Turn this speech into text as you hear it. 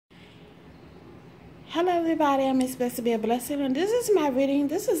Hello everybody, I'm Miss to be a blessing, and this is my reading.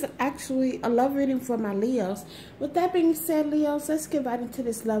 This is actually a love reading for my Leos. With that being said, Leos, let's get right into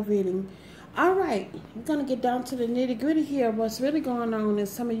this love reading. Alright, we're going to get down to the nitty gritty here. What's really going on in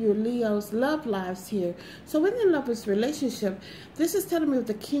some of you Leos' love lives here. So within lovers' relationship, this is telling me with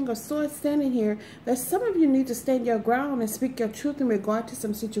the King of Swords standing here that some of you need to stand your ground and speak your truth in regard to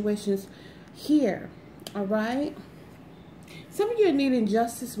some situations here. Alright? Some of you are needing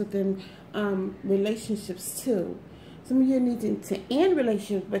justice within relationships too. Some of you are needing to end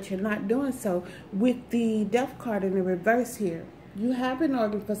relationships, but you're not doing so with the Death card in the reverse here. You have been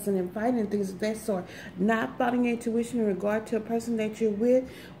arguing, fussing, and fighting, things of that sort, not following your intuition in regard to a person that you're with,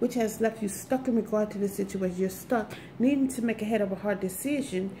 which has left you stuck in regard to the situation. You're stuck, needing to make a head of a hard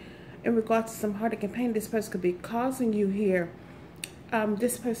decision in regard to some heartache and pain this person could be causing you here.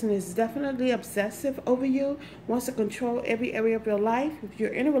 This person is definitely obsessive over you, wants to control every area of your life. If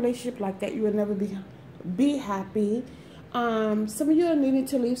you're in a relationship like that, you will never be happy. Some of you are needing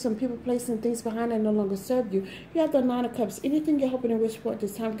to leave some people, placing things behind that no longer serve you. You have the Nine of Cups. Anything you're hoping and wish for at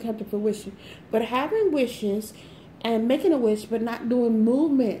this time can come to fruition. But having wishes and making a wish, but not doing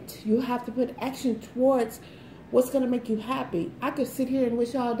movement, you have to put action towards what's going to make you happy. I could sit here and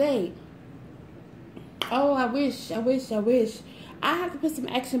wish all day. Oh, I wish. I have to put some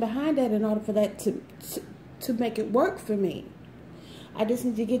action behind that in order for that to make it work for me. I just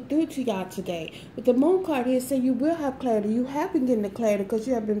need to get through to y'all today. With the Moon card here saying you will have clarity. You have been getting the clarity because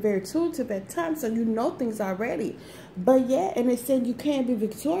you have been very tuned to that time, so you know things already. But yeah, and it's saying you can be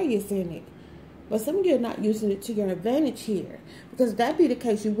victorious in it. But some of you are not using it to your advantage here. Because if that be the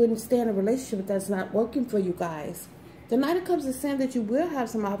case, you wouldn't stay in a relationship that's not working for you guys. The Knight of Cups is saying that you will have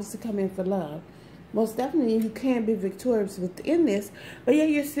some opposites to come in for love. Most definitely, you can be victorious within this. But yeah,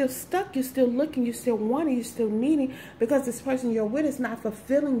 you're still stuck. You're still looking. You're still wanting. You're still needing. Because this person you're with is not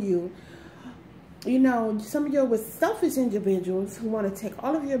fulfilling you. You know, some of you are with selfish individuals who want to take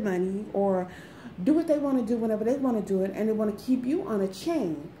all of your money or do what they want to do whenever they want to do it. And they want to keep you on a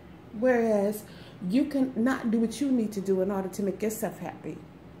chain. Whereas you can not do what you need to do in order to make yourself happy.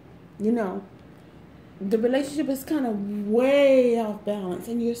 You know. The relationship is kind of way off balance,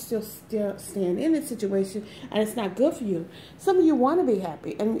 and you're still staying in this situation, and it's not good for you. Some of you want to be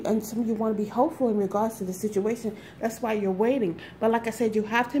happy, and some of you want to be hopeful in regards to the situation. That's why you're waiting. But like I said, you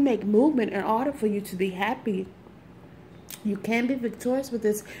have to make movement in order for you to be happy. You can be victorious with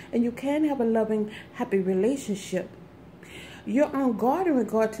this, and you can have a loving, happy relationship. You're on guard in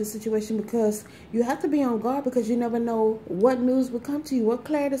regard to the situation because you have to be on guard because you never know what news will come to you, what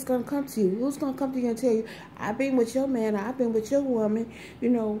clarity is going to come to you, who's going to come to you and tell you, I've been with your man, I've been with your woman. You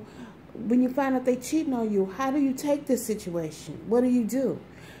know, when you find out they cheating on you, how do you take this situation? What do?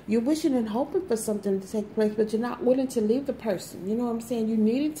 You're wishing and hoping for something to take place, but you're not willing to leave the person. You know what I'm saying? You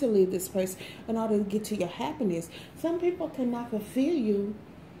needed to leave this person in order to get to your happiness. Some people cannot fulfill you.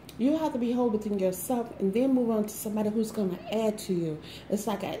 You have to be whole within yourself and then move on to somebody who's going to add to you. It's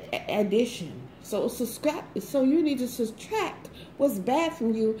like an addition. So you need to subtract what's bad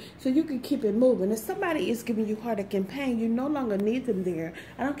from you so you can keep it moving. If somebody is giving you heartache and pain, you no longer need them there.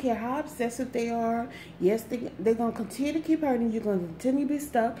 I don't care how obsessive they are. Yes, they're going to continue to keep hurting you. You're going to continue to be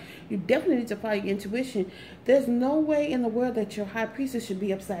stuck. You definitely need to follow your intuition. There's no way in the world that your high priestess should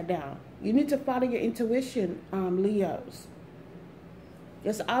be upside down. You need to follow your intuition, Leos.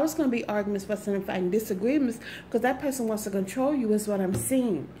 There's always going to be arguments, fussing, and fighting, disagreements, because that person wants to control you is what I'm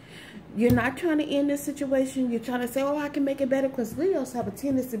seeing. You're not trying to end this situation. You're trying to say, oh, I can make it better, because Leos have a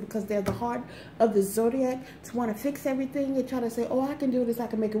tendency, because they're the heart of the zodiac, to want to fix everything. You're trying to say, oh, I can do this, I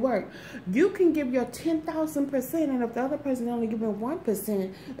can make it work. You can give your 10,000%, and if the other person only giving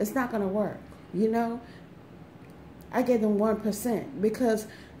 1%, it's not going to work, you know? I gave them 1% because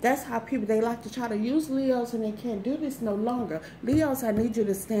that's how people, they like to try to use Leos and they can't do this no longer. Leos, I need you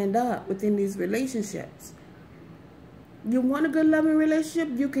to stand up within these relationships. You want a good loving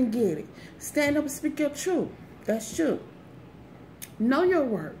relationship? You can get it. Stand up and speak your truth. That's true. Know your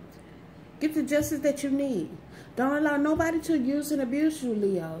worth. Get the justice that you need. Don't allow nobody to use and abuse you,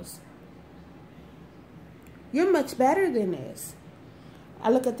 Leos. You're much better than this. I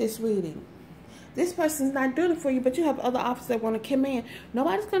look at this reading. This person's not doing it for you, but you have other offers that want to come in.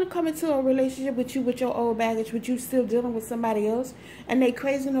 Nobody's going to come into a relationship with you with your old baggage, with you still dealing with somebody else. And they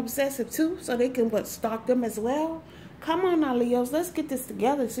crazy and obsessive too, so they can stalk them as well. Come on now, Leos. Let's get this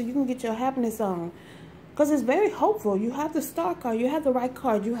together so you can get your happiness on. Because it's very hopeful. You have the Star card. You have the right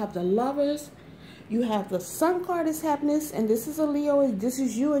card. You have the Lovers. You have the Sun card is happiness. And this is a Leo. This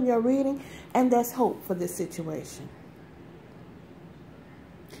is you in your reading. And that's hope for this situation.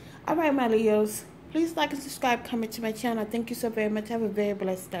 All right, my Leos. Please like and subscribe, comment to my channel. Thank you so very much. Have a very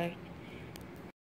blessed day.